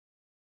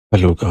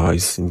Hello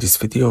guys, in this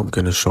video I'm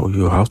gonna show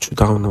you how to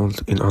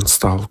download and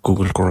install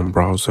Google Chrome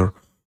browser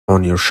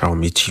on your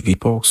Xiaomi TV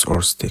box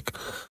or stick.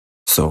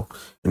 So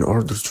in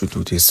order to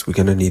do this, we're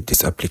gonna need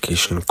this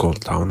application called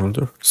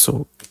Downloader.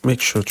 So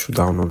make sure to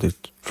download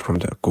it from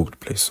the Google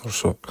Play Store.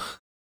 So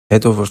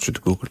head over to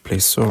the Google Play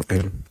Store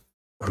and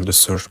on the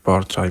search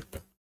bar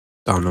type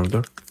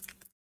Downloader.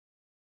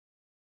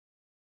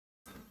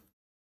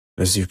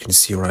 As you can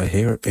see right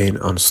here, and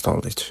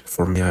install it.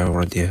 For me, I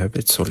already have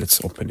it, so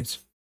let's open it.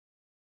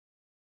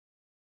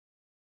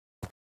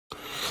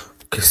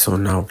 Okay, so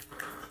now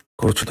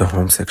go to the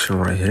home section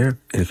right here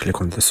and click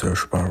on the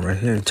search bar right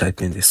here and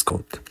type in this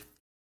code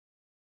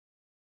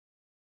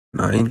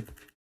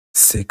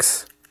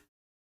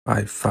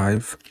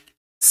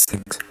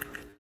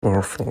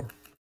 9655644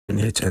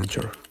 and hit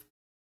enter.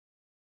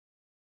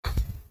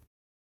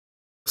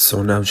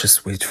 So now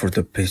just wait for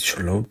the page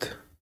to load.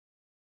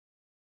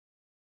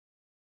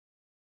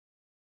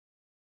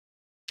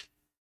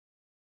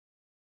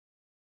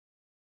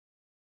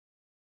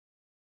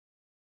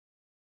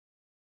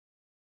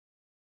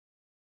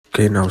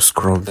 Okay, now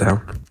scroll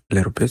down a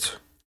little bit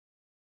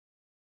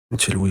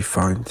until we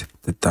find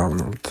the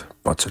download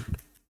button.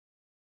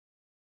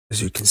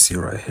 As you can see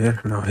right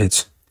here, now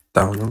hit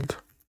download,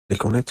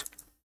 click on it,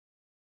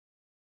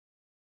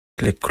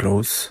 click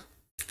close.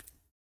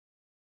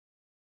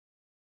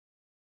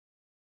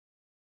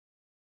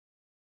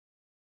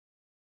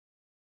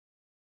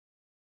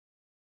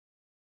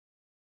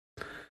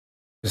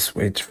 Just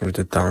wait for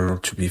the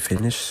download to be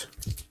finished.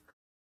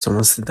 So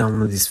once the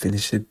download is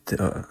finished,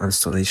 the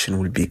installation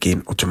will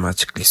begin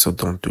automatically, so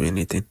don't do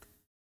anything.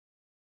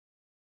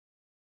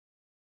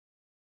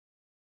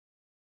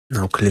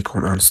 Now click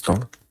on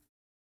install.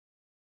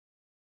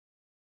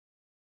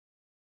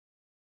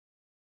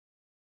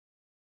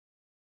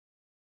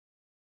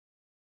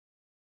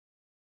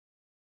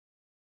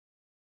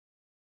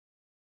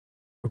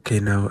 Okay,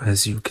 now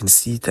as you can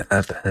see, the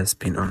app has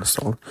been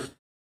installed.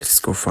 Let's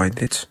go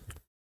find it.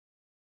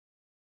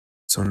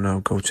 So now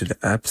go to the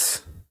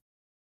apps.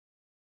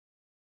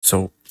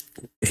 So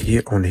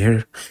here,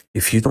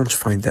 if you don't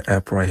find the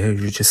app right here,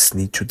 you just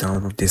need to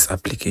download this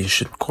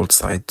application called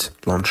Site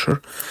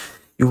Launcher.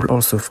 You will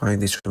also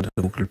find it on the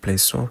Google Play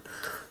Store.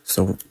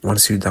 So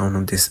once you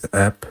download this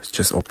app,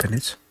 just open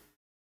it.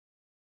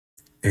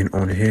 And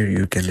on here,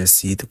 you're gonna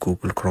see the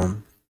Google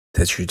Chrome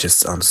that you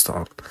just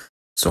installed.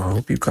 So I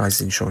hope you guys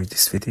enjoyed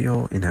this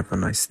video and have a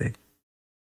nice day.